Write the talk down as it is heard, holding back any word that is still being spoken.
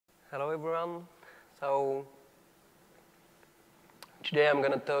Hello, everyone. So today I'm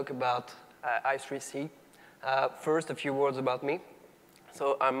going to talk about I3C. First, a few words about me.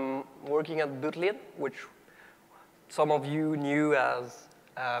 So I'm working at Bootlin, which some of you knew as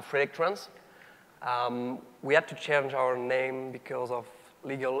for Electrons. We had to change our name because of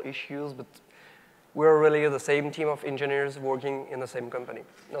legal issues, but we're really the same team of engineers working in the same company.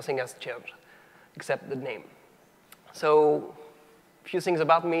 Nothing has changed except the name. So a few things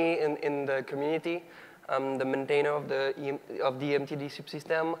about me in the community. I'm the maintainer of the MTD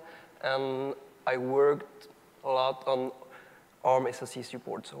subsystem, and I worked a lot on ARM SoC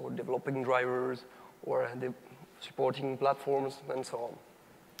support, so developing drivers or supporting platforms and so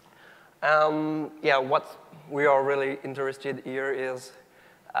on. Yeah, what we are really interested here is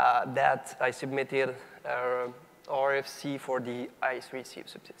that I submitted RFC for the I3C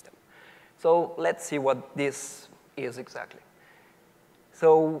subsystem. So let's see what this is exactly.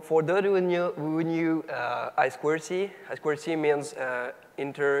 So for those who knew I2C, I2C means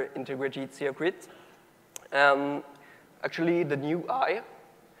inter-integrated circuit. Actually, the new I,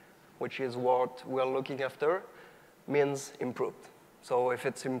 which is what we're looking after, means improved. So if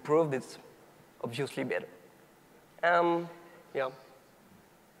it's improved, it's obviously better. Yeah,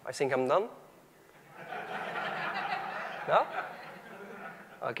 I think I'm done. No?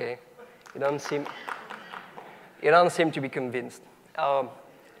 Okay. You don't seem to be convinced.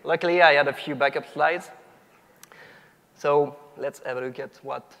 Luckily, I had a few backup slides. So let's have a look at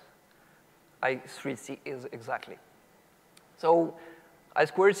what I3C is exactly. So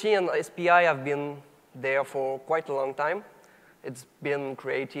I2C and SPI have been there for quite a long time. It's been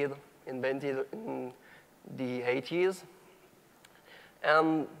invented in the 80s.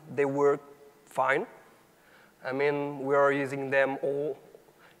 And they work fine. I mean, we are using them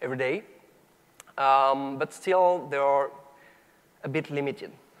every day. But still, they are a bit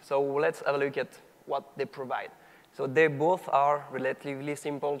limited. So let's have a look at what they provide. So they both are relatively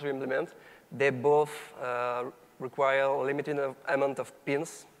simple to implement. They both require a limited amount of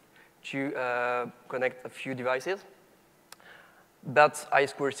pins to connect a few devices. But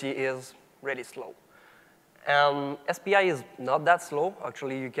I2C is really slow. SPI is not that slow.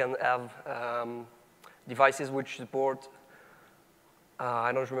 Actually, you can have devices which support,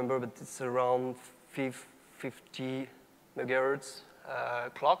 I don't remember, but it's around 50 megahertz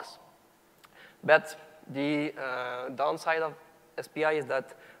clocks. But the downside of SPI is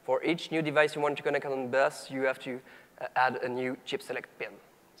that for each new device you want to connect on the bus, you have to add a new chip select pin.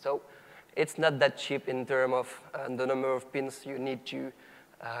 So it's not that cheap in terms of the number of pins you need to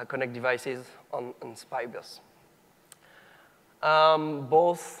connect devices on SPI bus.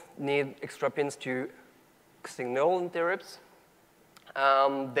 Both need extra pins to signal interrupts.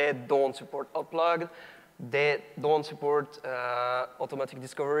 They don't support outplug. They don't support automatic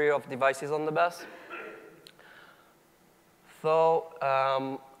discovery of devices on the bus. So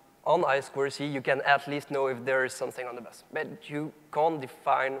on I2C, you can at least know if there is something on the bus, but you can't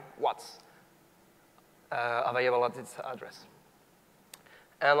define what's available at its address.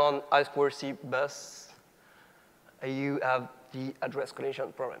 And on I2C bus, you have the address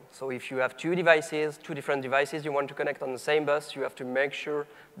collision problem. So if you have two different devices you want to connect on the same bus, you have to make sure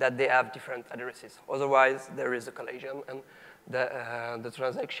that they have different addresses. Otherwise, there is a collision, and the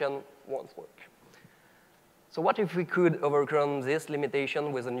transaction won't work. So what if we could overcome this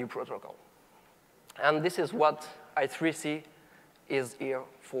limitation with a new protocol? And this is what I3C is here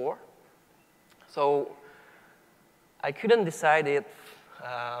for. So I couldn't decide if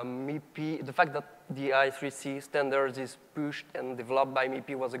MIPI, the fact that the I3C standard is pushed and developed by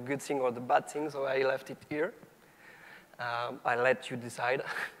MIPI was a good thing or the bad thing, so I left it here. I let you decide.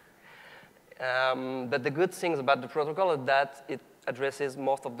 But the good things about the protocol is that it addresses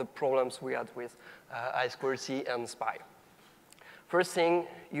most of the problems we had with I2C and SPI. First thing,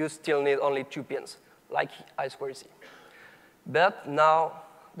 you still need only 2 pins, like I2C. But now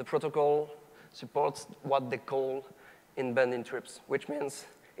the protocol supports what they call in-band interrupts, which means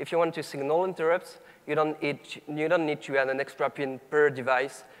if you want to signal interrupts, you don't need to add an extra pin per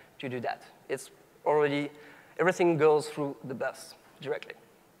device to do that. It's already, everything goes through the bus directly.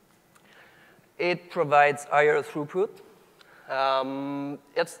 It provides higher throughput.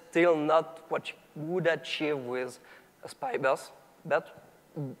 It's still not what you would achieve with a SPI bus, but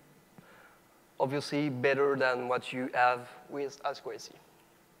obviously better than what you have with I2C.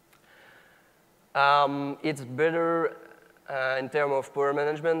 It's better in terms of power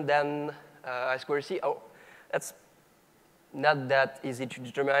management than I2C. Oh, that's not that easy to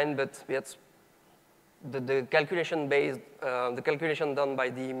determine, but it's the calculation done by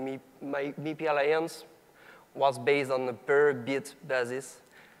the MIPI Alliance was based on a per bit basis.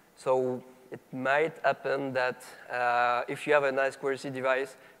 So it might happen that if you have an I2C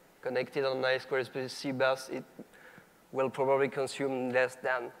device connected on an I2C bus, it will probably consume less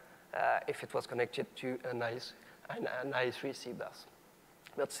than if it was connected to an I3C bus.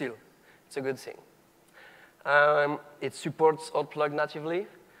 But still, it's a good thing. It supports hot-plug natively.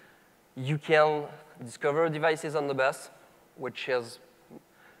 You can discover devices on the bus, which is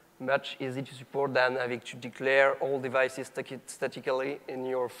much easier to support than having to declare all devices statically in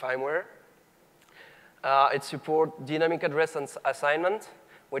your firmware. It supports dynamic address assignment,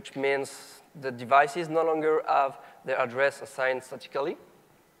 which means the devices no longer have their address assigned statically.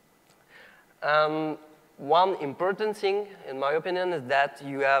 One important thing, in my opinion, is that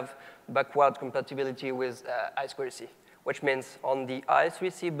you have backward compatibility with I2C, which means on the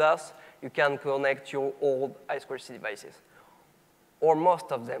I3C bus, you can connect your old I2C devices. Or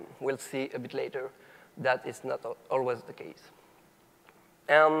most of them. We'll see a bit later that is not always the case.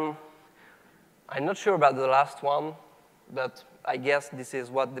 I'm not sure about the last one, but I guess this is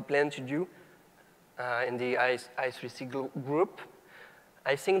what they plan to do in the I3C group.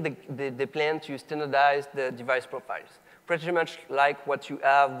 I think they plan to standardize the device profiles, pretty much like what you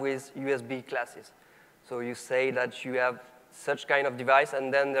have with USB classes. So you say that you have such kind of device,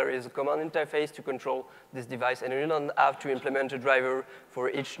 and then there is a command interface to control this device, and you don't have to implement a driver for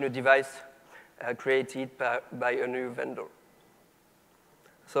each new device created by a new vendor.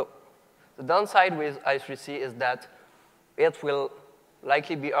 So the downside with I3C is that it will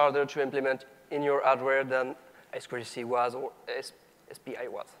likely be harder to implement in your hardware than I2C was or SPI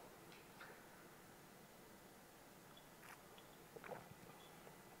was.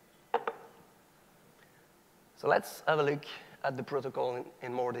 So let's have a look at the protocol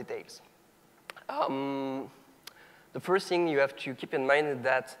in more details. The first thing you have to keep in mind is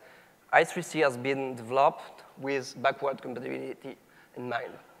that I3C has been developed with backward compatibility in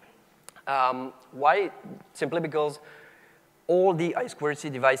mind. Why? Simply because all the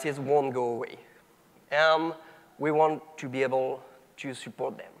I2C devices won't go away. And we want to be able to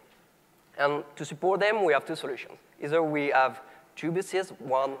support them. And to support them, we have two solutions. Either we have two buses,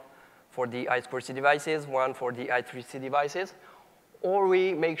 one for the I2C devices, one for the I3C devices, or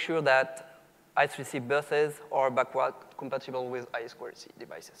we make sure that I3C buses are backward compatible with I2C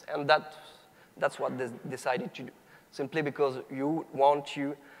devices. And that's what they decided to do, simply because you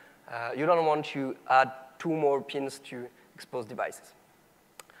don't want to add 2 more pins to exposed devices.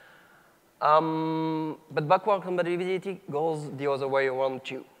 But backward compatibility goes the other way around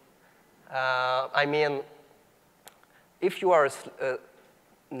too. I mean, if you are a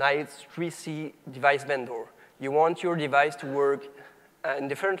I3C device vendor, you want your device to work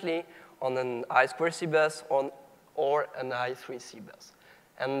indifferently on an I2C bus or an I3C bus.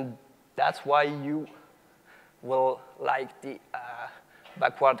 And that's why you will like the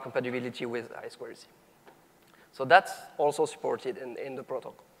backward compatibility with I2C. So that's also supported in the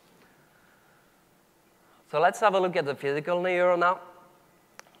protocol. So let's have a look at the physical layer now.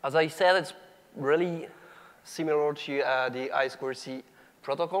 As I said, it's really similar to the I2C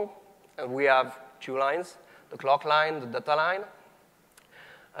protocol. And we have 2 lines, the clock line, the data line.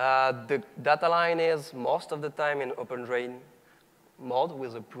 The data line is most of the time in open drain mode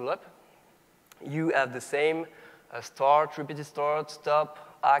with a pull-up. You have the same start, repeated start,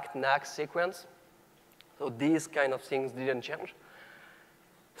 stop, act, next sequence. So these kind of things didn't change.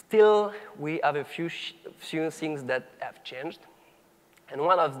 Still, we have a few things that have changed. And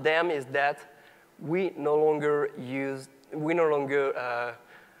one of them is that we no longer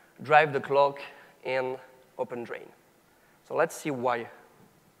drive the clock in open drain. So let's see why.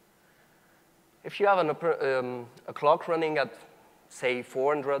 If you have a clock running at, say,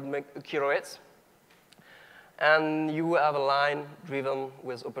 400 kilohertz, and you have a line driven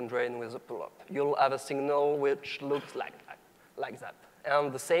with open drain with a pull-up, you'll have a signal which looks like that.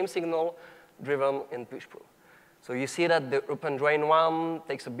 And the same signal driven in push-pull. So you see that the open drain one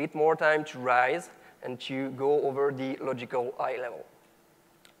takes a bit more time to rise and to go over the logical high level.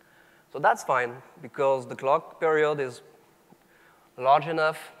 So that's fine, because the clock period is large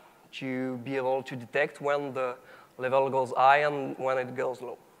enough to be able to detect when the level goes high and when it goes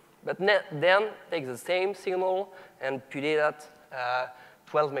low. But then take the same signal and put it at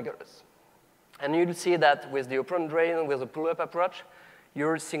 12 megahertz. And you'll see that with the open drain and with the pull-up approach,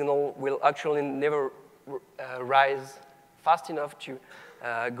 your signal will actually never rise fast enough to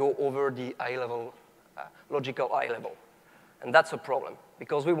go over the high level, logical high level. And that's a problem,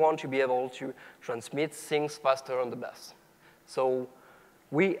 because we want to be able to transmit things faster on the bus. So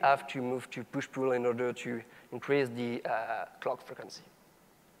we have to move to push-pull in order to increase the clock frequency.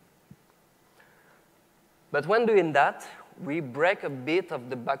 But when doing that, we break a bit of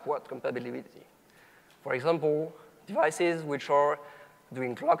the backward compatibility. For example, devices which are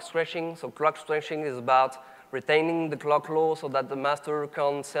doing clock stretching. So clock stretching is about retaining the clock low so that the master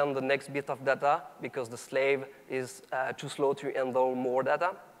can send the next bit of data because the slave is too slow to handle more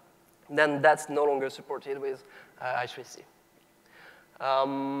data. Then that's no longer supported with I3C.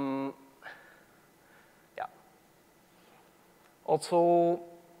 Yeah. Also,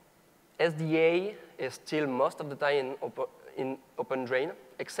 SDA is still most of the time in open drain,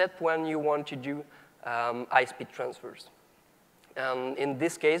 except when you want to do high-speed transfers. And in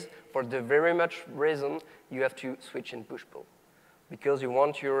this case, for the very much reason, you have to switch in push-pull, because you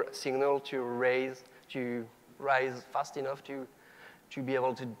want your signal to rise fast enough to be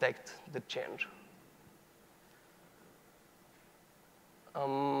able to detect the change.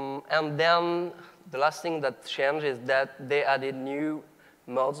 And then the last thing that changed is that they added new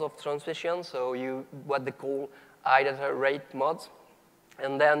modes of transmission, so what they call high data rate modes.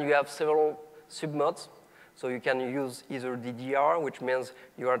 And then you have several sub-modes. So you can use either DDR, which means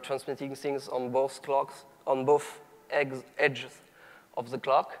you are transmitting things on both clocks, on both edges of the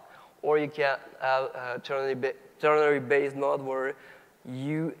clock, or you can have a ternary-based mode where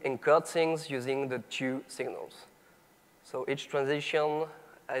you encode things using the two signals. So each transition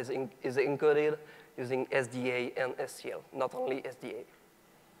is encoded using SDA and SCL, not only SDA.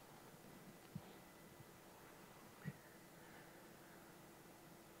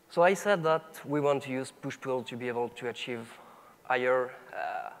 So I said that we want to use push-pull to be able to achieve higher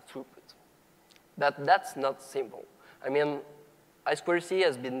throughput. That's not simple. I mean, I2C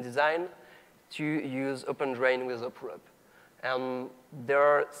has been designed to use open drain with upper up. And there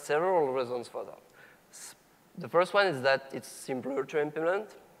are several reasons for that. The first one is that it's simpler to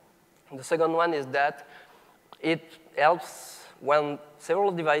implement. The second one is that it helps when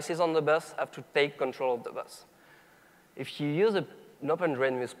several devices on the bus have to take control of the bus. If you use an open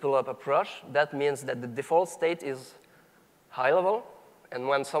drain with pull-up approach, that means that the default state is high level, and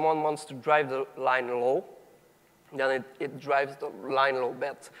when someone wants to drive the line low, then it drives the line low.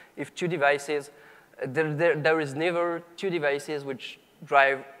 But if two devices, there is never two devices which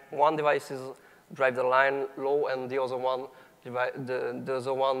one device drive the line low and the other one drive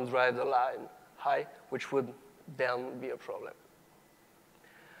the line high, which would then be a problem.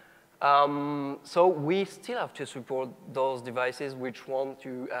 So we still have to support those devices which want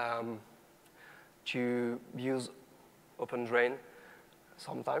to use open drain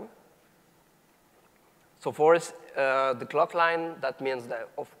sometime. So for us, the clock line, that means that,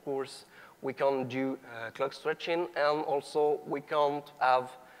 of course, we can do clock stretching, and also we can't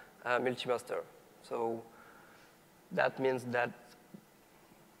have multi-master. So that means that,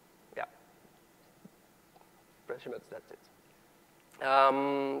 yeah, pretty much that's it.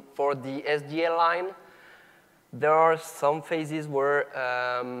 For the SDA line, there are some phases where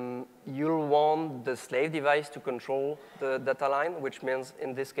you'll want the slave device to control the data line, which means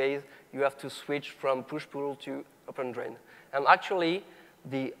in this case, you have to switch from push-pull to open drain. And actually,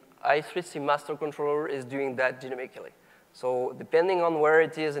 the I3C master controller is doing that dynamically. So depending on where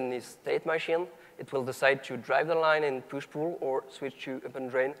it is in this state machine, it will decide to drive the line in push-pull or switch to open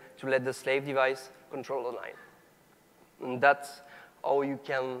drain to let the slave device control the line. And that's how you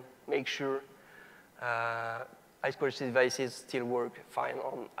can make sure I2C devices still work fine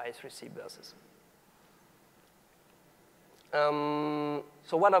on I3C buses.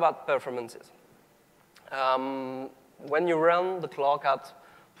 So what about performances? When you run the clock at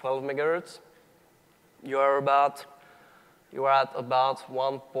 12 megahertz, you are at about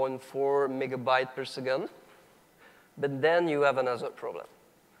 1.4 megabytes per second. But then you have another problem.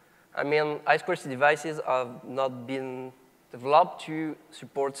 I mean, I2C devices have not been developed to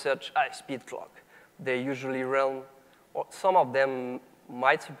support such high-speed clock. They usually run, or some of them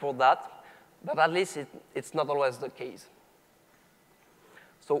might support that, but at least it's not always the case.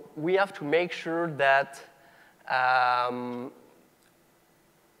 So we have to make sure that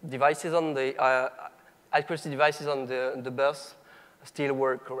devices on the I2C devices on the bus still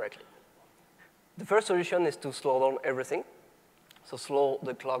work correctly. The first solution is to slow down everything, so slow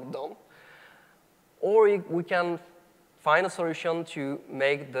the clock down. Or we can find a solution to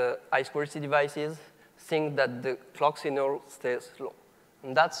make the I2C devices think that the clock signal stays slow.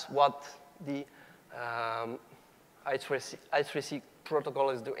 And that's what the I3C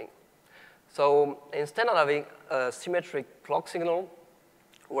protocol is doing. So instead of having a symmetric clock signal,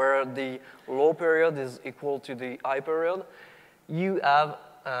 where the low period is equal to the high period, you have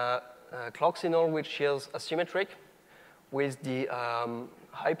a clock signal which is asymmetric, with the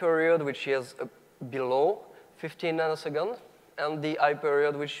high period which is below 15 nanoseconds, and the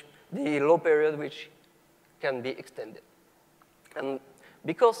low period which can be extended. And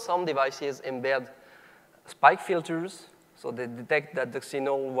because some devices embed spike filters, so they detect that the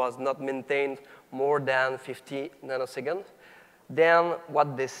signal was not maintained more than 50 nanoseconds, then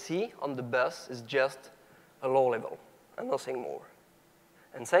what they see on the bus is just a low level and nothing more.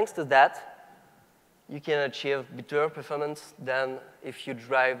 And thanks to that, you can achieve better performance than if you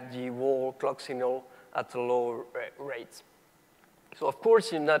drive the whole clock signal at a low rate. So of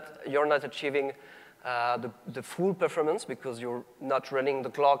course, you're not achieving the full performance because you're not running the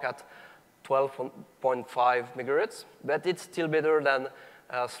clock at 12.5 megahertz, but it's still better than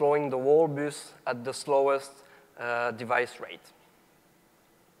slowing the whole bus at the slowest device rate.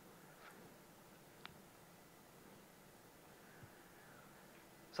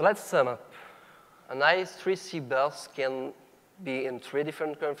 So let's sum up. An I3C bus can be in 3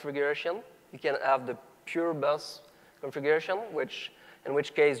 different configurations. You can have the pure bus configuration, in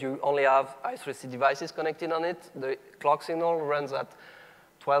which case you only have I3C devices connected on it. The clock signal runs at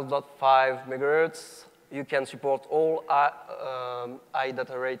 12.5 megahertz. You can support all high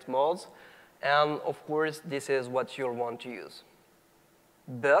data rate modes. And of course, this is what you'll want to use.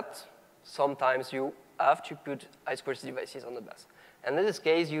 But sometimes you have to put I2C devices on the bus. And in this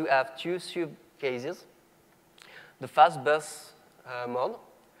case, you have 2 sub-cases. The fast bus mode,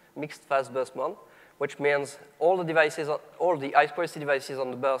 mixed fast bus mode, which means all the devices, all the I2C devices on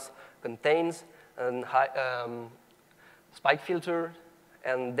the bus contains a spike filter,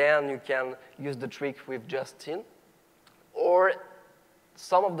 and then you can use the trick we've just seen. Or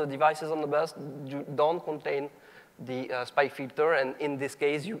some of the devices on the bus don't contain the spike filter, and in this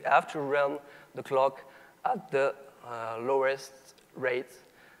case, you have to run the clock at the lowest rate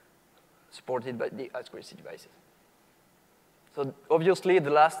supported by the I2C devices. So obviously, the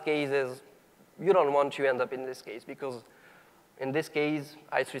last case is you don't want to end up in this case because in this case,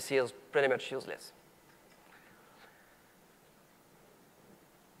 I2C is pretty much useless.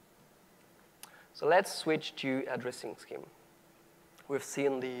 So let's switch to addressing scheme. We've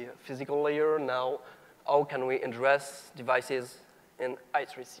seen the physical layer. Now, how can we address devices in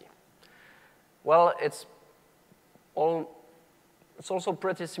I2C? Well, it's also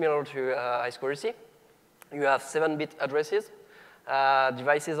pretty similar to I2C. You have 7-bit addresses.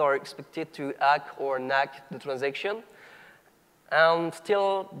 Devices are expected to hack or knack the transaction. And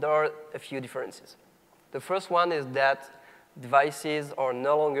still, there are a few differences. The first one is that devices are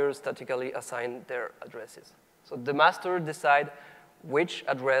no longer statically assigned their addresses. So the master decides which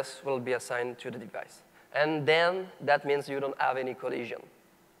address will be assigned to the device. And then that means you don't have any collision.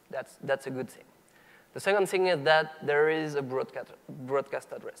 That's a good thing. The second thing is that there is a broadcast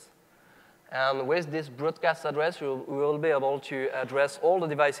address. And with this broadcast address, we will be able to address all the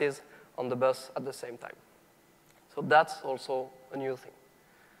devices on the bus at the same time. So that's also a new thing.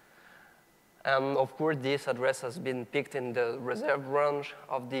 And of course, this address has been picked in the reserved range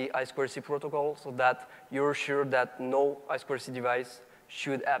of the I2C protocol so that you're sure that no I2C device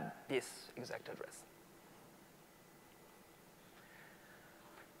should have this exact address.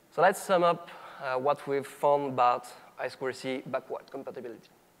 So let's sum up what we've found about I2C backward compatibility.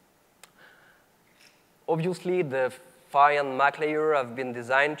 Obviously, the PHY and MAC layer have been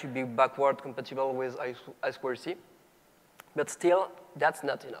designed to be backward compatible with I2C, but still, that's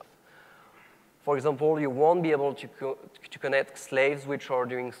not enough. For example, you won't be able to connect slaves which are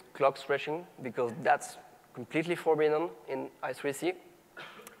doing clock stretching because that's completely forbidden in I2C.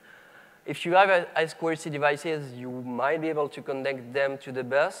 If you have I2C devices, you might be able to connect them to the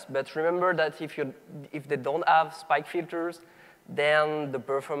bus, but remember that if they don't have spike filters, then the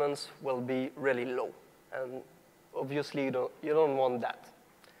performance will be really low. And obviously, you don't want that.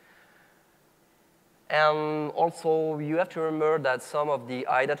 And also, you have to remember that some of the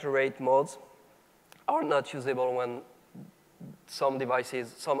high data rate modes are not usable when some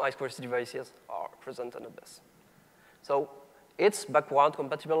I2C devices are present on the bus. So it's backward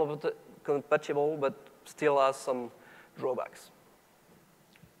compatible, but still has some drawbacks.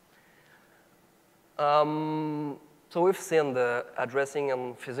 So we've seen the addressing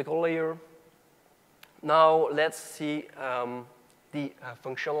and physical layer. Now let's see the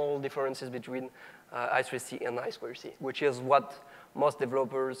functional differences between I2C and I2C, which is what most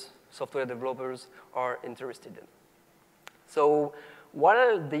developers, software developers, are interested in. So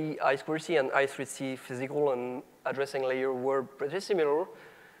while the I2C and I2C physical and addressing layer were pretty similar,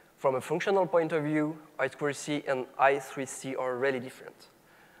 from a functional point of view, I2C and I3C are really different.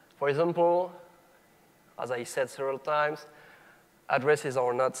 For example, as I said several times, addresses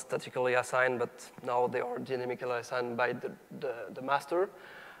are not statically assigned, but now they are dynamically assigned by the master.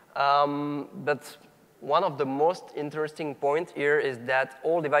 But one of the most interesting points here is that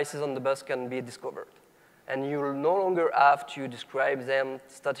all devices on the bus can be discovered. and you will no longer have to describe them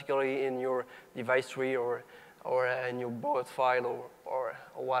statically in your device tree or in your board file or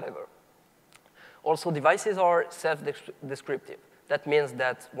whatever. Also, devices are self-descriptive. That means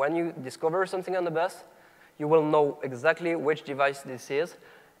that when you discover something on the bus, you will know exactly which device this is,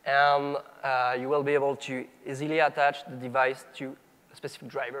 and you will be able to easily attach the device to a specific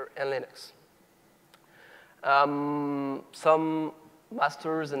driver in Linux. Some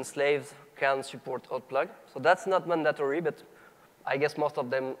masters and slaves can support outplug, so that's not mandatory, but I guess most of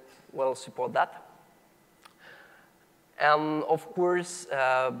them will support that. And of course,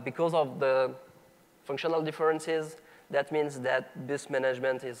 because of the functional differences, that means that bus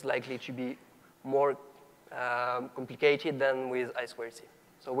management is likely to be more complicated than with I2C.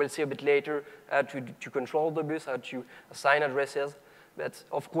 So we'll see a bit later how to control the bus, how to assign addresses. But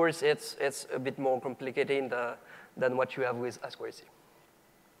of course, it's a bit more complicated than what you have with I2C.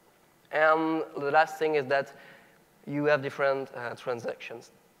 And the last thing is that you have different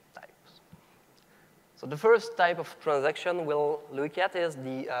transactions types. So the first type of transaction we'll look at is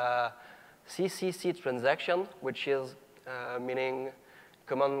the CCC transaction, which is meaning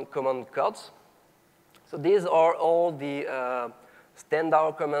common codes. So these are all the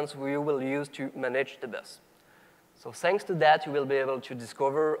standard commands we will use to manage the bus. So thanks to that, you will be able to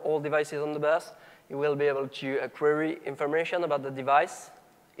discover all devices on the bus. You will be able to query information about the device,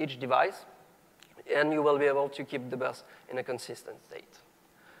 each device, and you will be able to keep the bus in a consistent state.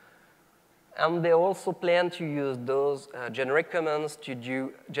 And they also plan to use those generic commands to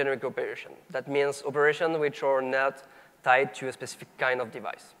do generic operation. That means operations which are not tied to a specific kind of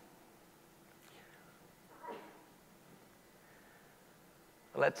device.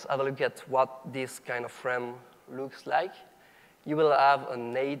 Let's have a look at what this kind of frame looks like. You will have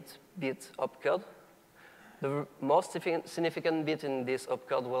an 8-bit opcode. The most significant bit in this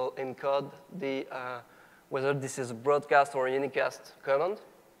opcode will encode whether this is a broadcast or a unicast command.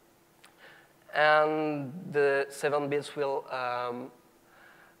 And the 7 bits will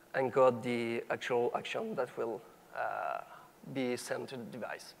encode the actual action that will be sent to the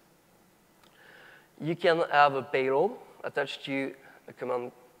device. You can have a payload attached to a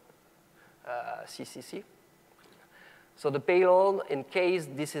command CCC. So the payload, in case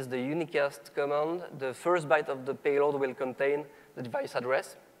this is the unicast command, the first byte of the payload will contain the device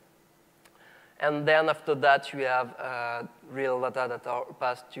address. And then after that, you have real data that are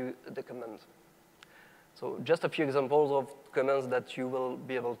passed to the command. So just a few examples of commands that you will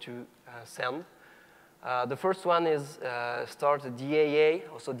be able to send. The first one is start DAA.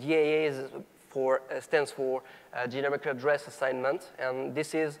 Also, DAA stands for dynamic address assignment, and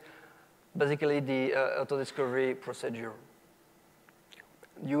this is basically the auto-discovery procedure.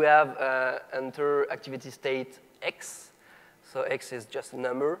 You have enter activity state X. So X is just a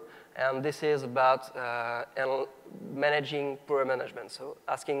number, and this is about managing power management, so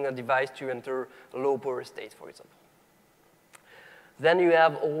asking a device to enter a low power state, for example. Then you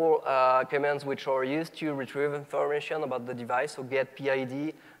have all commands which are used to retrieve information about the device, so get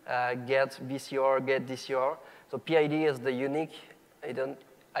PID, get BCR, get DCR. So PID is the unique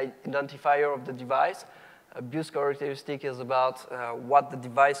identifier of the device. Bus characteristic is about what the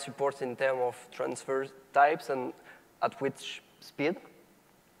device supports in terms of transfer types and at which speed.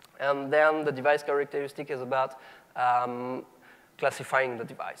 And then the device characteristic is about classifying the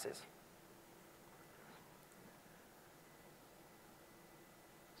devices.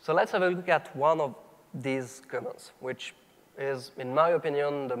 So let's have a look at one of these commands, which is, in my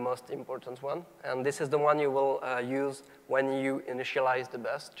opinion, the most important one. And this is the one you will use when you initialize the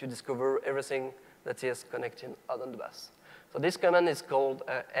bus to discover everything that is connected on the bus. So this command is called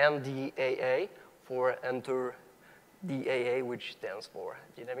NDAA for enter DAA, which stands for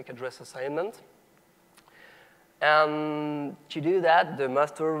dynamic address assignment. And to do that, the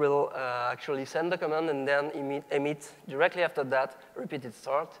master will actually send the command and then emit directly after that repeated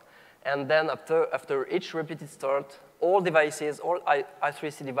start. And then after each repeated start, all devices, all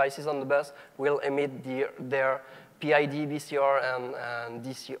I3C devices on the bus will emit their PID, BCR, and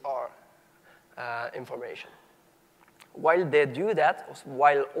DCR information. While they do that,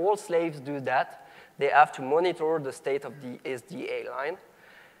 while all slaves do that, they have to monitor the state of the SDA line.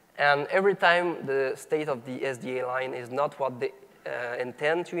 And every time the state of the SDA line is not what they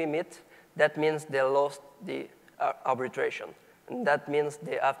intend to emit, that means they lost the arbitration. And that means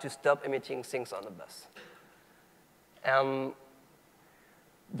they have to stop emitting things on the bus. And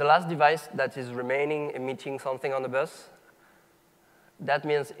the last device that is remaining emitting something on the bus, that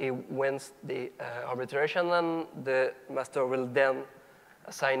means it wins the arbitration, and the master will then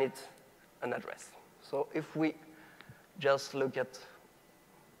assign it an address. So if we just look at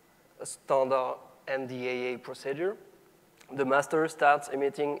a standard NDAA procedure. The master starts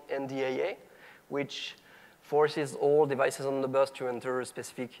emitting NDAA, which forces all devices on the bus to enter a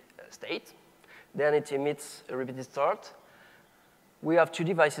specific state. Then it emits a repeated start. We have two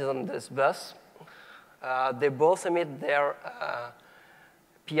devices on this bus. They both emit their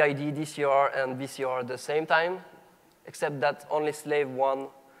PID, DCR, and VCR at the same time, except that only slave 1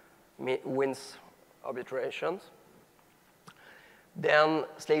 wins arbitrations. Then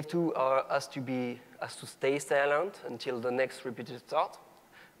slave 2 has to stay silent until the next repeated start.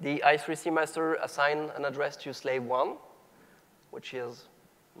 The I3C master assigns an address to slave 1, which is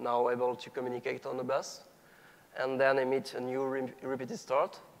now able to communicate on the bus, and then emit a new repeated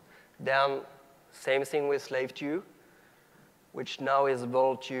start. Then same thing with slave 2, which now is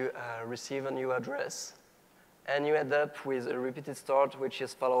able to receive a new address. And you end up with a repeated start, which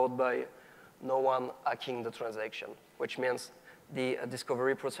is followed by no one hacking the transaction, which means the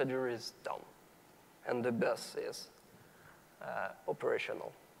discovery procedure is done, and the bus is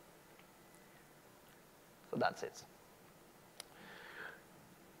operational. So that's it.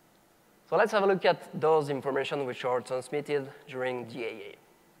 So let's have a look at those information which are transmitted during DAA.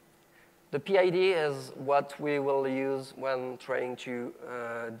 The PID is what we will use when trying to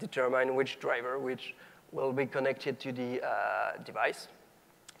determine which driver which will be connected to the device.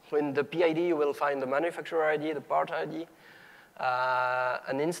 So in the PID, you will find the manufacturer ID, the part ID,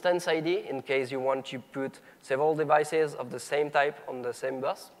 an instance ID in case you want to put several devices of the same type on the same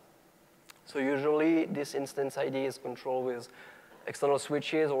bus. So usually, this instance ID is controlled with external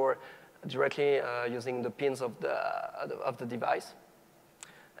switches or directly using the pins of the device.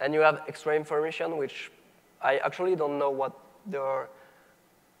 And you have extra information, which I actually don't know what they're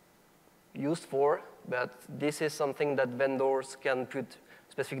used for, but this is something that vendors can put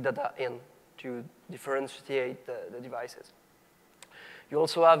specific data in to differentiate the devices. You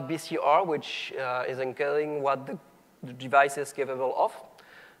also have BCR, which is encoding what the device is capable of.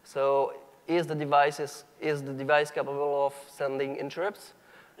 So is the device capable of sending interrupts?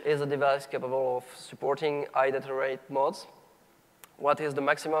 Is the device capable of supporting high data rate modes? What is the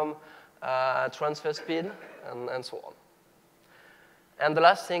maximum transfer speed, and so on. And the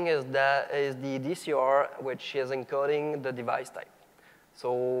last thing is the DCR, which is encoding the device type.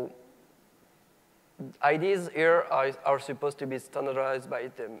 So IDs here are supposed to be standardized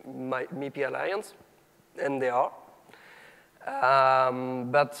by the MIPI Alliance, and they are.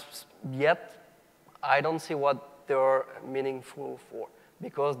 But yet, I don't see what they're meaningful for,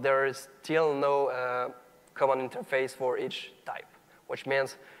 because there is still no common interface for each type, which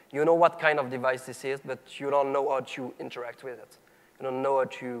means you know what kind of device this is, but you don't know how to interact with it. You don't know how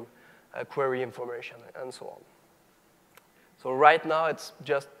to query information, and so on. So right now, it's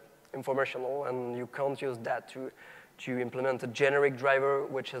just informational, and you can't use that to implement a generic driver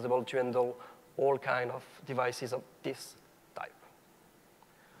which is able to handle all kinds of devices of this type.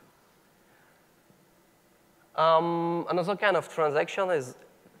 Another kind of transaction is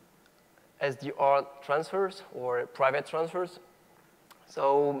SDR transfers or private transfers.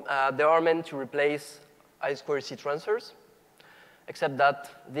 So they are meant to replace I2C transfers, except that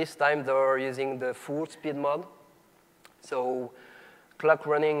this time they're using the full speed mode. So clock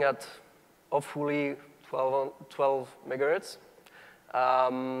running at hopefully 12 megahertz.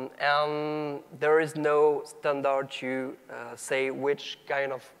 And there is no standard to say which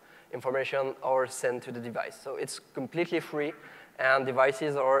kind of information are sent to the device. So it's completely free, and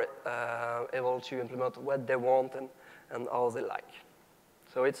devices are able to implement what they want and how they like.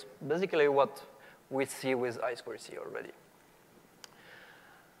 So it's basically what we see with I2C already.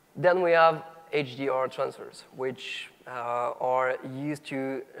 Then we have HDR transfers, which are used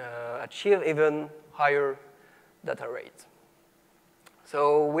to achieve even higher data rate.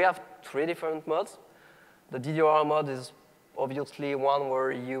 So we have 3 different modes. The DDR mode is obviously one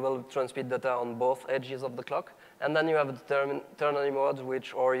where you will transmit data on both edges of the clock. And then you have the ternary modes,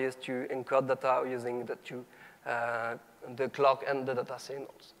 which are used to encode data using the clock and the data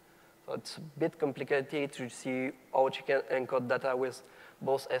signals. So it's a bit complicated to see how you can encode data with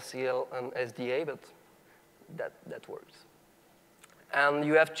both SCL and SDA, but that works. And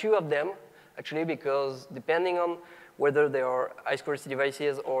you have 2 of them, actually, because depending on whether they are I2C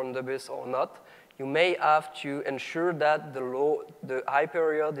devices or on the bus or not, you may have to ensure that the high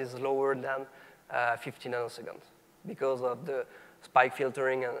period is lower than 50 nanoseconds because of the spike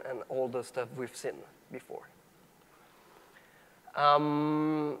filtering and all the stuff we've seen before.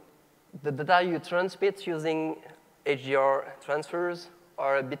 The data you transmit using HDR transfers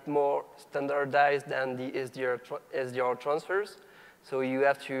are a bit more standardized than the SDR transfers. So you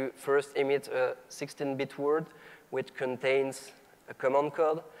have to first emit a 16-bit word which contains a command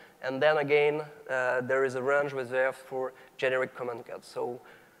code, And then again, there is a range reserved for generic command codes. So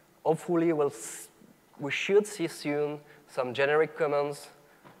hopefully we should see soon some generic commands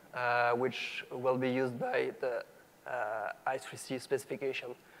which will be used by the I3C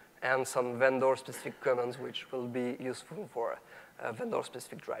specification, and some vendor-specific commands which will be useful for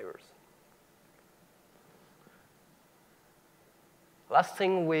vendor-specific drivers. Last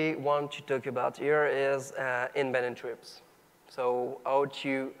thing we want to talk about here is in-band interrupts. So how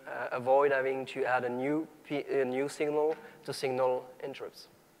to avoid having to add a new signal to signal interrupts.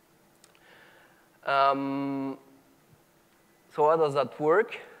 So how does that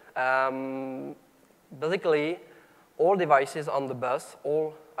work? Basically, all devices on the bus,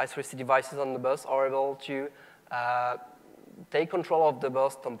 all I3C devices on the bus are able to take control of the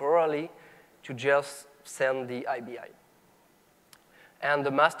bus temporarily to just send the IBI. And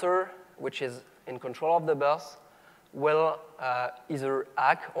the master, which is in control of the bus, will either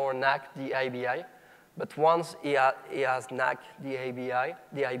hack or NAC the IBI. But once he has NAC the IBI,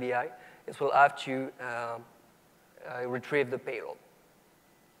 it will have to retrieve the payload.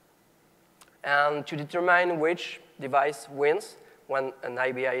 And to determine which device wins when an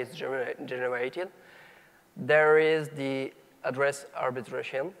IBI is generated, there is the address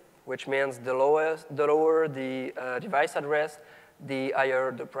arbitration, which means the lower the device address, the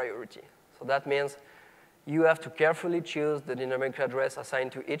higher the priority. So that means you have to carefully choose the dynamic address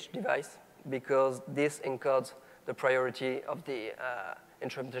assigned to each device, because this encodes the priority of the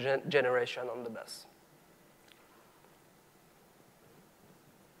interrupt generation on the bus.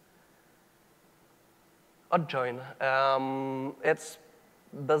 Hot join. It's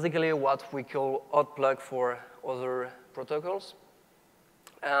basically what we call hot plug for other protocols.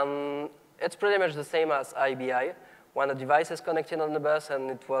 It's pretty much the same as IBI. When a device is connected on the bus and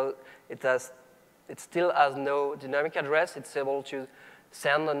it still has no dynamic address, it's able to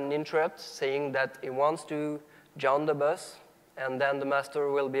send an interrupt saying that it wants to join the bus, and then the master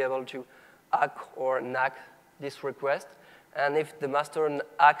will be able to hack or NAC this request. And if the master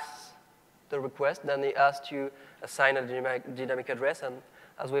hacks the request, then he has to assign a dynamic address. And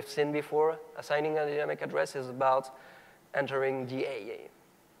as we've seen before, assigning a dynamic address is about entering the AA.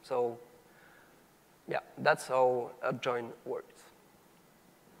 So yeah, that's how a join works.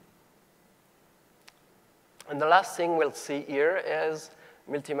 And the last thing we'll see here is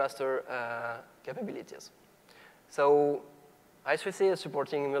multi-master capabilities. So I3C is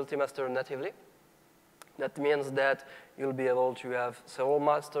supporting multi-master natively. That means that you'll be able to have several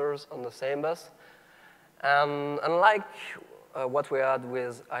masters on the same bus. And unlike what we had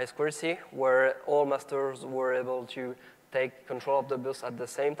with I2C, where all masters were able to take control of the bus at the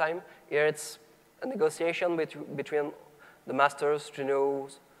same time, here it's a negotiation between the masters to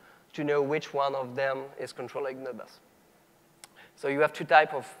know which one of them is controlling the bus. So you have two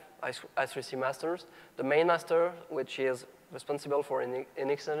types of I3C masters. The main master, which is responsible for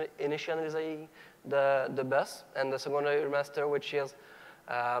initializing the bus, and the secondary master, which is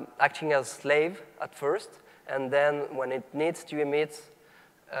acting as slave at first, and then when it needs to emit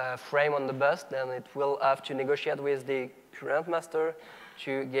a frame on the bus, then it will have to negotiate with the current master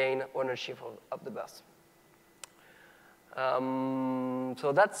to gain ownership of the bus.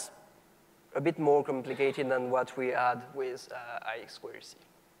 So that's a bit more complicated than what we had with I2C.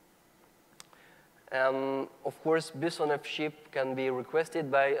 Of course, bus ownership can be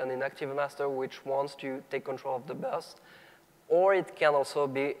requested by an inactive master which wants to take control of the bus, or it can also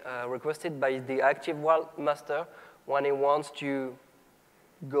be requested by the active master when he wants to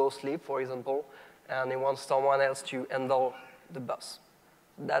go sleep, for example, and he wants someone else to handle the bus.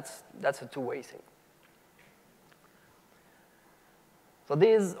 That's a two-way thing. So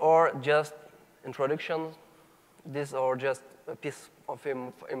these are just introductions. These are just a piece of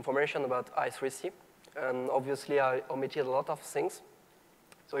information about I3C. And obviously, I omitted a lot of things.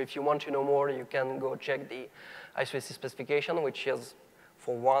 So if you want to know more, you can go check the I3C specification, which is,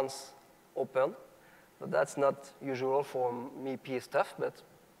 for once, open. But that's not usual for MIPI stuff, but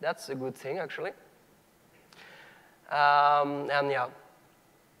that's a good thing, actually. And yeah,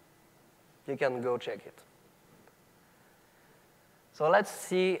 you can go check it. So let's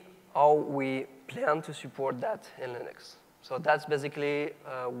see how we plan to support that in Linux. So that's basically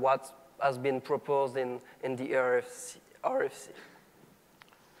what has been proposed in the RFC.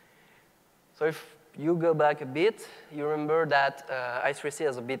 So if you go back a bit, you remember that I3C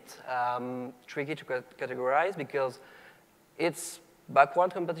is a bit tricky to categorize because it's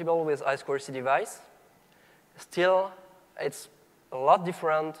backward compatible with I2C device. Still, it's a lot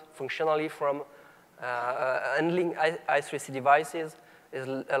different functionally from handling I3C devices is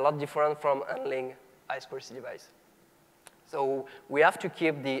a lot different from handling I2C device. So we have to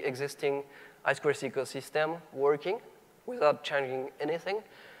keep the existing I2C ecosystem working without changing anything,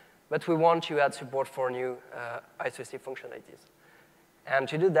 but we want to add support for new I2C functionalities. And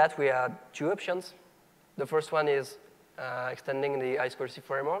to do that, we had two options. The first one is extending the I2C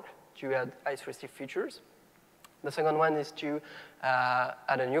framework to add I2C features. The second one is to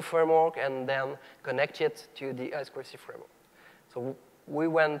add a new framework and then connect it to the I2C framework. So we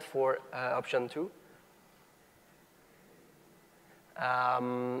went for option 2.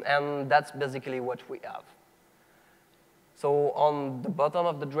 And that's basically what we have. So on the bottom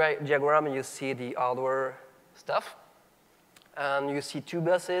of the diagram, you see the hardware stuff. And you see two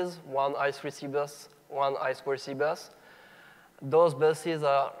buses, one I3C bus, one I2C bus. Those buses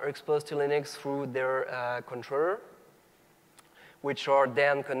are exposed to Linux through their controller, which are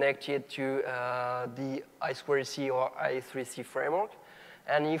then connected to the I2C or I3C framework.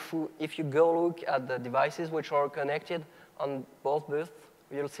 And if you go look at the devices which are connected on both buses,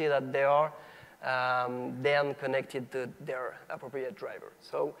 you'll see that they are then connected to their appropriate driver.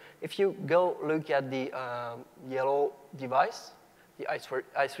 So if you go look at the yellow device, the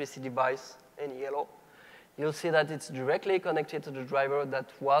I3C device in yellow, you'll see that it's directly connected to the driver that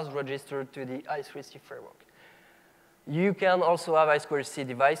was registered to the I3C framework. You can also have I2C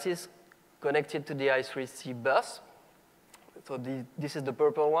devices connected to the I3C bus. So this is the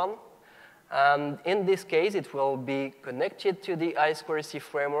purple one. And in this case, it will be connected to the I2C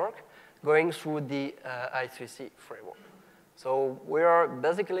framework going through the I2C framework. So we are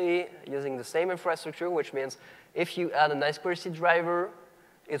basically using the same infrastructure, which means if you add an I2C driver,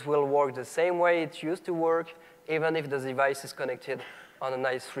 it will work the same way it used to work, even if the device is connected on an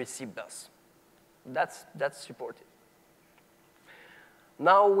I3C bus. That's supported.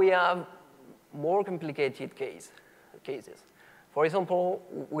 Now we have more complicated cases. For example,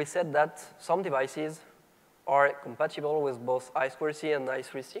 we said that some devices are compatible with both I2C and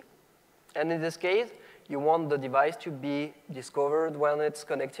I3C. And in this case, you want the device to be discovered when it's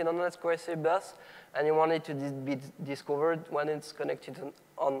connected on an I2C bus, and you want it to be discovered when it's connected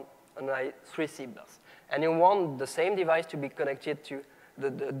on an I3C bus. And you want the same device to be connected to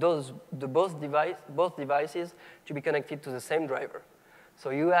both devices to be connected to the same driver.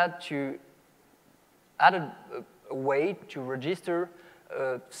 So you had to add a way to register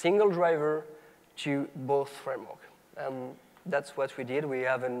a single driver to both frameworks. And that's what we did. We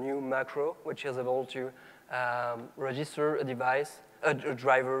have a new macro, which is able to register a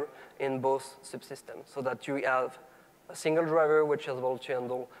driver in both subsystems, so that you have a single driver which is able to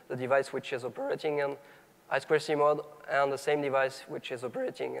handle the device which is operating in I2C mode and the same device which is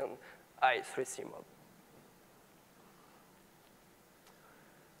operating in I3C mode.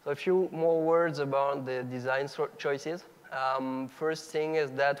 So a few more words about the design choices. First thing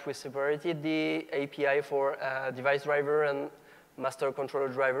is that we separated the API for device driver and master controller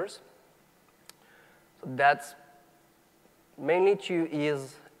drivers. So that's mainly to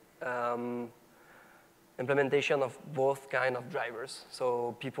ease implementation of both kind of drivers.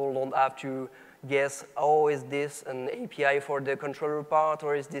 So people don't have to guess, oh, is this an API for the controller part,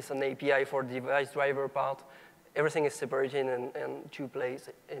 or is this an API for the device driver part? Everything is separated in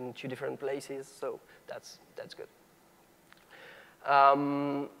two different places, so that's good.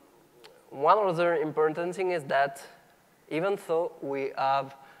 One other important thing is that even though we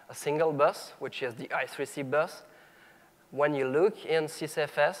have a single bus, which is the I3C bus, when you look in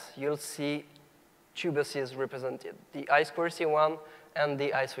SysFS, you'll see two buses represented, the I2C one and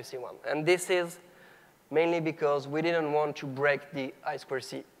the I3C one. And this is mainly because we didn't want to break the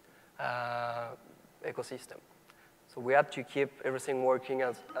I2C ecosystem. So we had to keep everything working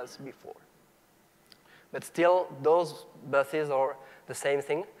as before. But still, those buses are the same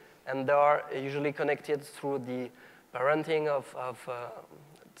thing, and they are usually connected through the parenting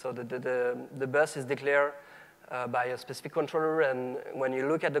so the bus is declared by a specific controller, and when you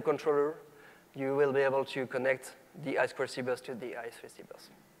look at the controller, you will be able to connect the I2C bus to the I3C bus.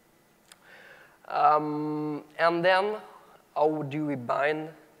 And then, how do we bind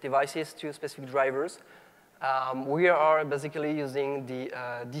devices to specific drivers? We are basically using the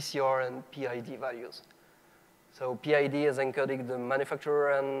DCR and PID values. So PID is encoding the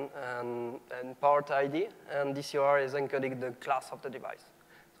manufacturer and part ID, and DCR is encoding the class of the device.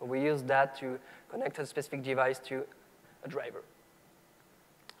 So we use that to connect a specific device to a driver.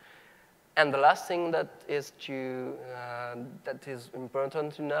 And the last thing that is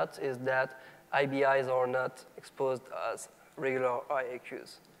important to note is that IBIs are not exposed as regular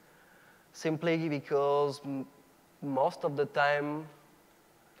IAQs, simply because most of the time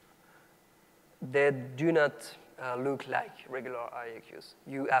they do not look like regular IAQs.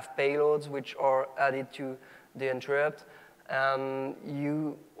 You have payloads which are added to the interrupt, And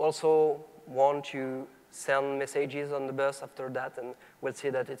you also want to send messages on the bus after that, and we'll see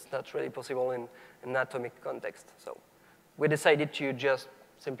that it's not really possible in an atomic context. So we decided to just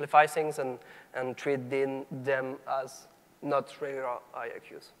simplify things and treat them as not regular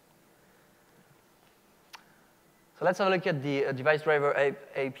IRQs. So let's have a look at the device driver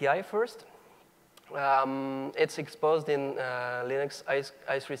API first. It's exposed in Linux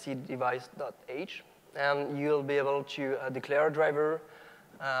I3C device.h, and you'll be able to declare a driver,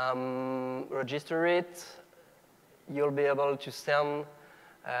 register it. You'll be able to send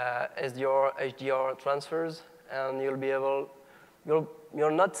SDR, HDR transfers, and you're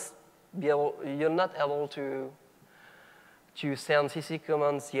not able to send CC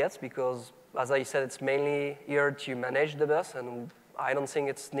commands yet because, as I said, it's mainly here to manage the bus, and I don't think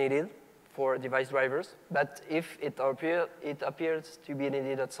it's needed for device drivers. But if it appears to be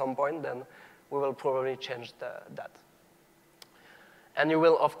needed at some point, then we will probably change that. And you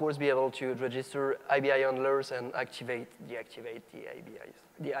will, of course, be able to register IBI handlers and deactivate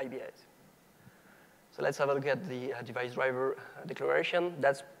the IBIs. So let's have a look at the device driver declaration.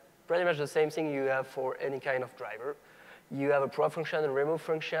 That's pretty much the same thing you have for any kind of driver. You have a prop function and remove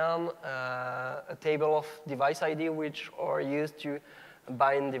function, a table of device ID, which are used to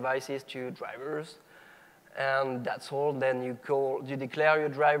bind devices to drivers. And that's all. Then you declare your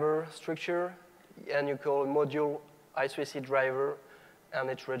driver structure, and you call module I3C driver, and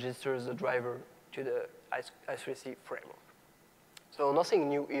it registers the driver to the I3C framework. So nothing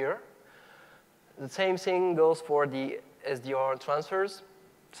new here. The same thing goes for the SDR transfers.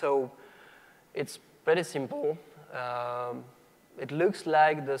 So it's pretty simple. It looks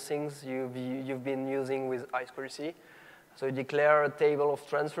like the things you've been using with I2C. So you declare a table of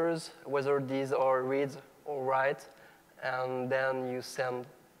transfers, whether these are reads or write, and then you send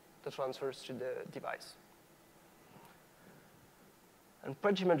the transfers to the device. And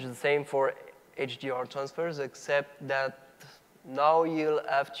pretty much the same for HDR transfers, except that now you'll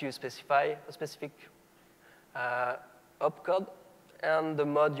have to specify a specific opcode and the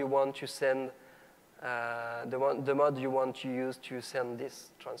mode you want to send, the mode you want to use to send this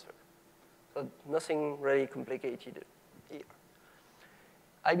transfer. So nothing really complicated here.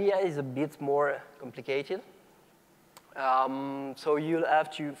 IBI is a bit more complicated. So you'll have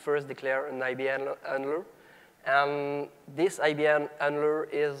to first declare an IBI handler. And this IBI handler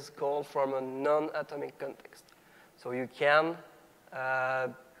is called from a non-atomic context. So you can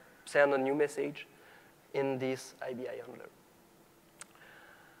send a new message in this IBI handler.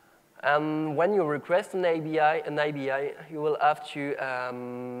 And when you request an IBI, you will have to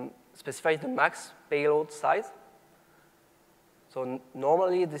specify the max payload size. So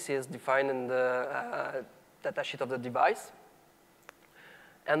normally, this is defined in the datasheet of the device.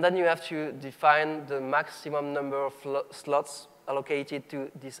 And then you have to define the maximum number of slots allocated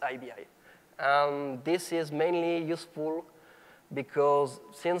to this IBI. And this is mainly useful because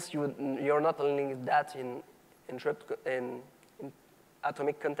since you're not handling that in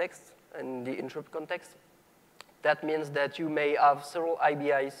atomic context, in the interrupt context, that means that you may have several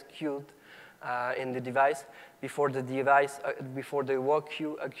IBIs queued in the device before the work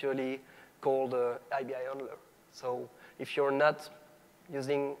queue actually call the IBI handler. So if you're not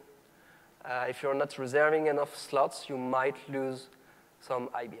reserving enough slots, you might lose some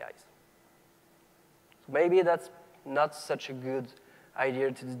IBIs. So maybe that's not such a good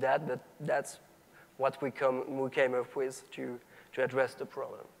idea to do that, but that's what we came up with to address the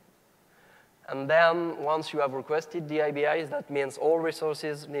problem. And then once you have requested the IBIs, that means all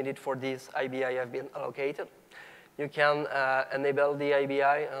resources needed for this IBI have been allocated. You can enable the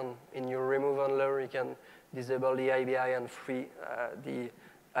IBI, and in your remove handler, you can disable the IBI and free the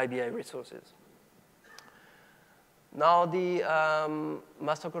IBI resources. Now the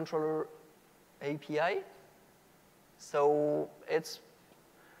master controller API. So it's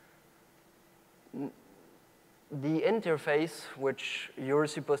the interface which you're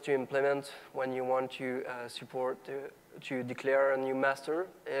supposed to implement when you want to to declare a new master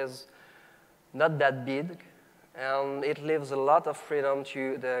is not that big, and it leaves a lot of freedom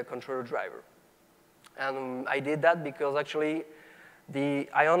to the controller driver. And I did that because actually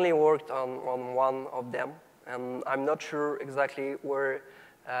I only worked on one of them, and I'm not sure exactly where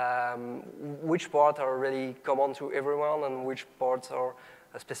which parts are really common to everyone and which parts are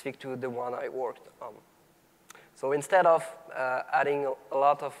specific to the one I worked on. So instead of adding a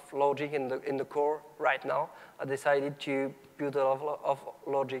lot of logic in the core right now, I decided to put a lot of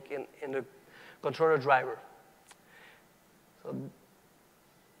logic in the controller driver. So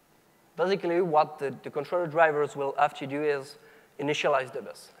basically, what the controller drivers will have to do is initialize the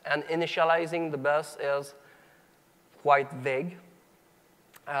bus. And initializing the bus is quite vague.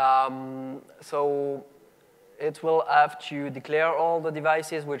 So it will have to declare all the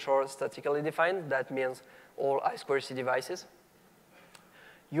devices which are statically defined. That means all I2C devices.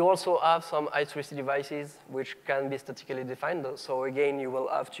 You also have some I3C devices which can be statically defined. So again, you will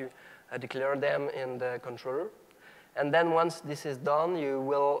have to declare them in the controller. And then once this is done, you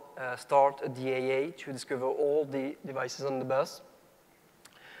will start a DAA to discover all the devices on the bus.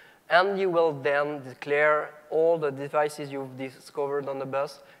 And you will then declare all the devices you've discovered on the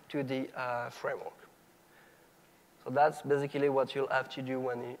bus to the framework. So that's basically what you'll have to do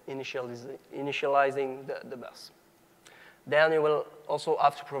when initializing the bus. Then you will also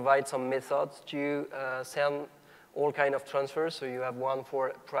have to provide some methods to send all kinds of transfers. So you have one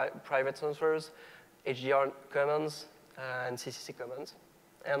for private transfers, HDR commands, and CCC commands,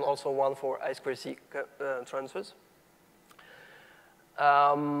 and also one for I2C transfers.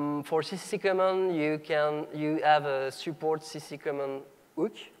 For CCC command, you have a support CCC command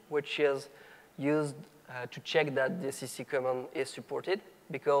hook, which is used to check that the CCC command is supported,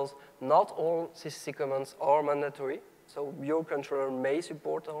 because not all CCC commands are mandatory. So your controller may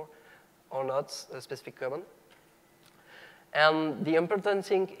support or not a specific command. And the important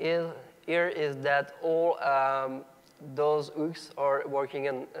thing here is that all those hooks are working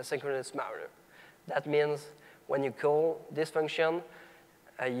in a synchronous manner. That means when you call this function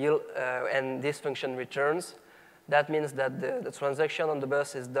and this function returns, that means that the transaction on the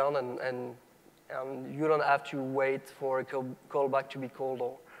bus is done and you don't have to wait for a callback to be called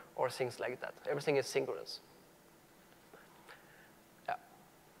or things like that. Everything is synchronous.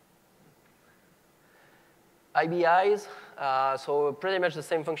 IBIs, so pretty much the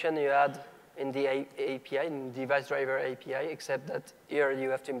same function you had in the API, in the device driver API, except that here you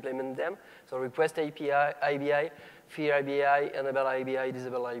have to implement them. So request API, IBI, fear IBI, enable IBI,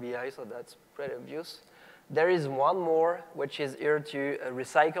 disable IBI, so that's pretty obvious. There is one more, which is here to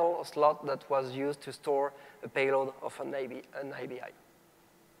recycle a slot that was used to store a payload of an IBI.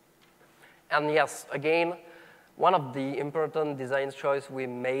 And yes, again, one of the important design choice we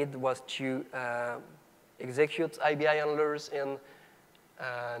made was to execute IBI handlers in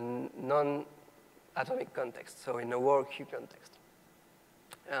non-atomic context, so in a work queue context.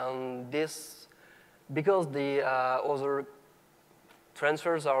 And this, because the other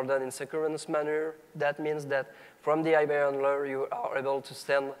transfers are done in synchronous manner, that means that from the IBI handler, you are able to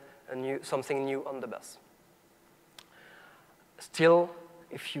send something new on the bus. Still,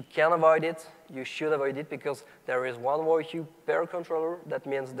 if you can avoid it, you should avoid it, because there is one work queue per controller. That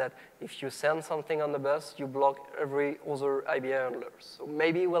means that if you send something on the bus, you block every other IBI handler. So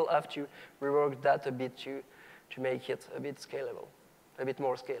maybe we'll have to rework that a bit to make it a bit scalable, a bit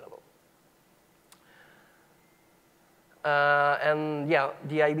more scalable. And yeah,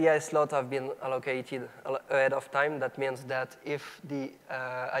 the IBI slot have been allocated ahead of time. That means that if the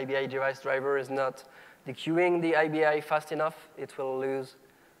IBI device driver is not dequeuing the IBI fast enough, it will lose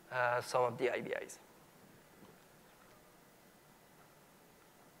some of the IBIs.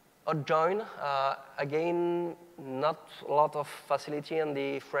 Hot join, again, not a lot of facility in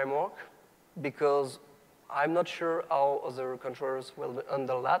the framework, because I'm not sure how other controllers will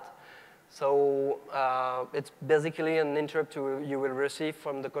handle that. So it's basically an interrupt you will receive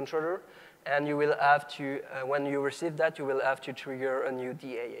from the controller, and you will have to, when you receive that, you will have to trigger a new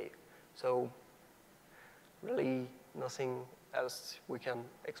DAA. So really nothing else we can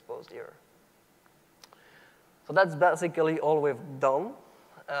expose here. So that's basically all we've done.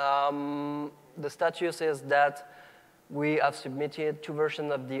 The status is that we have submitted 2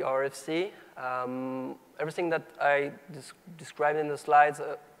 versions of the RFC. Everything that I described in the slides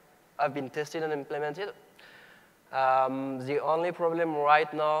have been tested and implemented. The only problem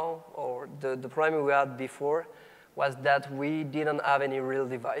right now, or the problem we had before, was that we didn't have any real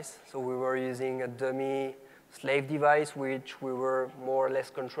device. So we were using a dummy slave device, which we were more or less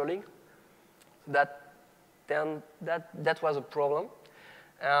controlling. That was a problem.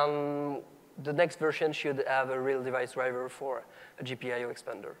 And the next version should have a real device driver for a GPIO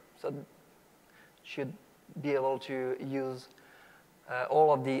expander. So should be able to use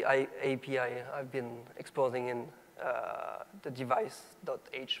all of the API I've been exposing in the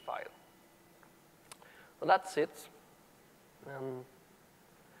device.h file. So that's it.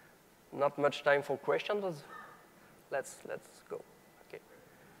 Not much time for questions. Let's go. Okay.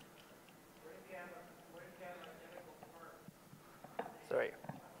 Sorry.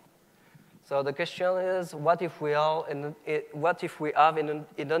 So the question is, what if we have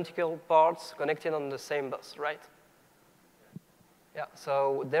identical parts connected on the same bus, right? Yeah.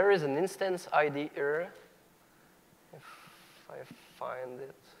 So there is an instance ID here. If I find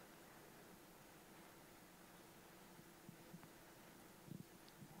it.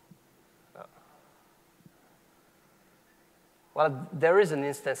 Well, there is an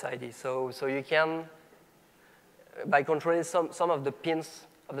instance ID, so you can, by controlling some of the pins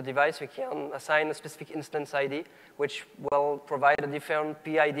of the device, you can assign a specific instance ID, which will provide a different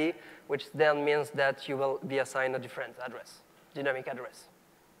PID, which then means that you will be assigned a different address, dynamic address.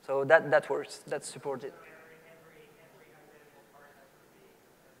 So that works, that's supported.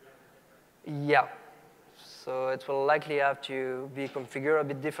 Yeah, so it will likely have to be configured a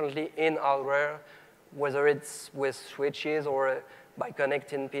bit differently in hardware, whether it's with switches or by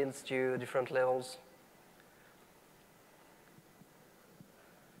connecting pins to different levels.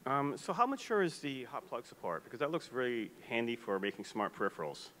 So how mature is the hot plug support? Because that looks very handy for making smart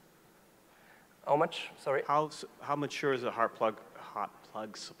peripherals. How much? Sorry. How mature is the hot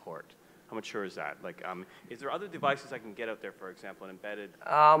plug support? How mature is that? Like, is there other devices I can get out there, for example, an embedded?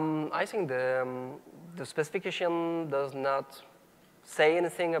 I think the specification does not say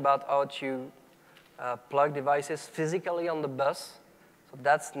anything about how to plug devices physically on the bus. So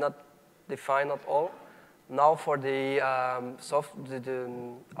that's not defined at all. Now for the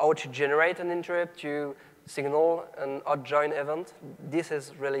how to generate an interrupt to signal an odd join event, this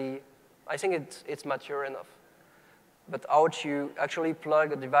is really, I think it's mature enough. But how to actually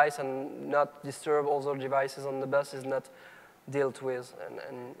plug a device and not disturb other devices on the bus is not dealt with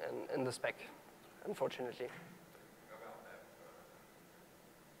in the spec, unfortunately.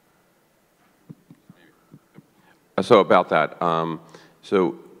 So about that,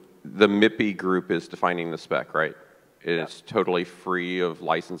 so the MIPI group is defining the spec, right? It's totally free of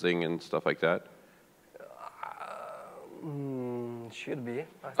licensing and stuff like that? Should be.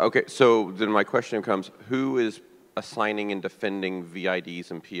 Okay, so then my question comes, who is assigning and defending VIDs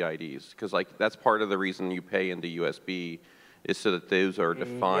and PIDs? Because like that's part of the reason you pay into USB is so that those are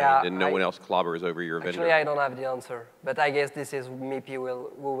defined and no one else clobbers over your vendor. Actually, I don't have the answer, but I guess this is MIPI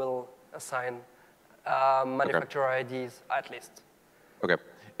who will assign manufacturer IDs at least. Okay.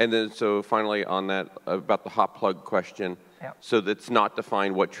 And then, so finally on that, about the hot plug question, so that's not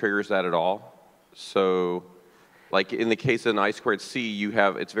defined what triggers that at all? So, like in the case of an I2C, you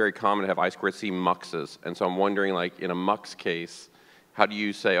have, it's very common to have I2C muxes. And so I'm wondering, like in a mux case, how do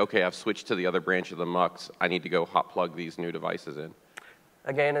you say, okay, I've switched to the other branch of the mux, I need to go hot plug these new devices in?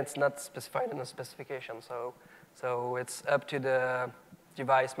 Again, it's not specified in the specification, so it's up to the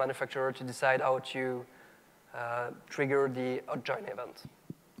device manufacturer to decide how to trigger the odd join event.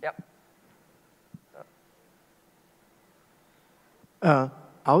 Yep.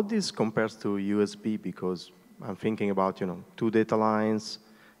 How this compares to USB? Because I'm thinking about, you know, 2 data lines,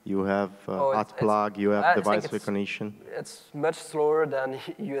 you have hot plug, you have device recognition. It's much slower than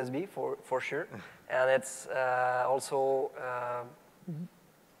USB for sure, and it's also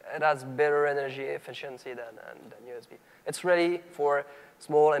it has better energy efficiency than USB. It's ready for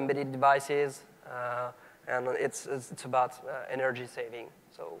small embedded devices, and it's about energy saving.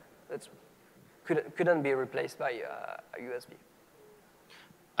 So it couldn't be replaced by a USB.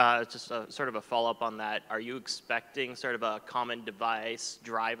 Just sort of a follow-up on that. Are you expecting sort of a common device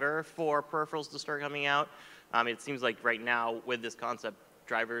driver for peripherals to start coming out? It seems like right now with this concept,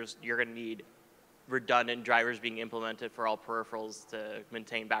 drivers, you're going to need redundant drivers being implemented for all peripherals to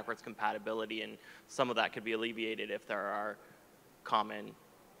maintain backwards compatibility, and some of that could be alleviated if there are common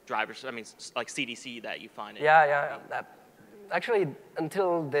drivers, I mean, like CDC that you find. Actually,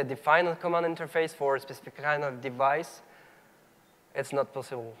 until they define a common interface for a specific kind of device, it's not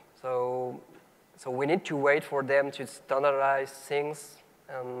possible. So we need to wait for them to standardize things,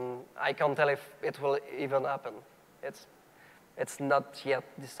 and I can't tell if it will even happen. It's not yet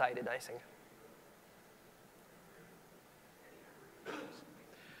decided, I think.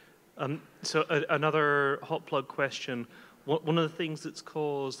 So another hot plug question. One of the things that's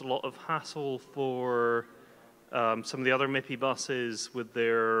caused a lot of hassle for some of the other MIPI buses with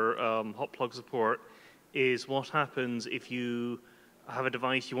their hot plug support is what happens if you have a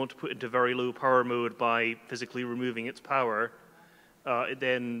device you want to put into very low power mode by physically removing its power. It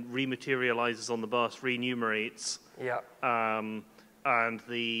then rematerializes on the bus, re-enumerates, and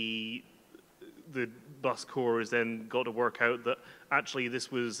the bus core has then got to work out that actually this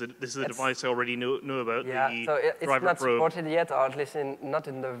is a device I already know about. So it's not supported yet, or at least not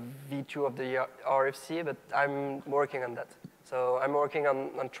in the V2 of the RFC, but I'm working on that. So I'm working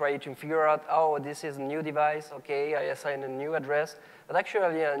on trying to figure out, oh, this is a new device, okay, I assign a new address, but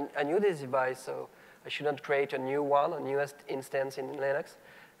actually I knew this device, so I shouldn't create a new one, a new instance in Linux,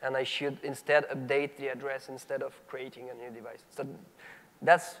 and I should instead update the address instead of creating a new device. So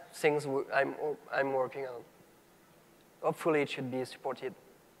that's things I'm working on. Hopefully it should be supported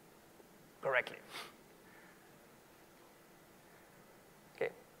correctly. Okay,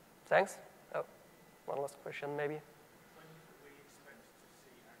 thanks. Oh, one last question maybe.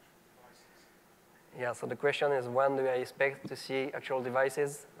 Yeah, so the question is, when do I expect to see actual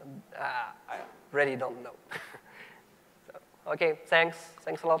devices? I really don't know. So, OK, thanks.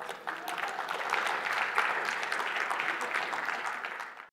 Thanks a lot.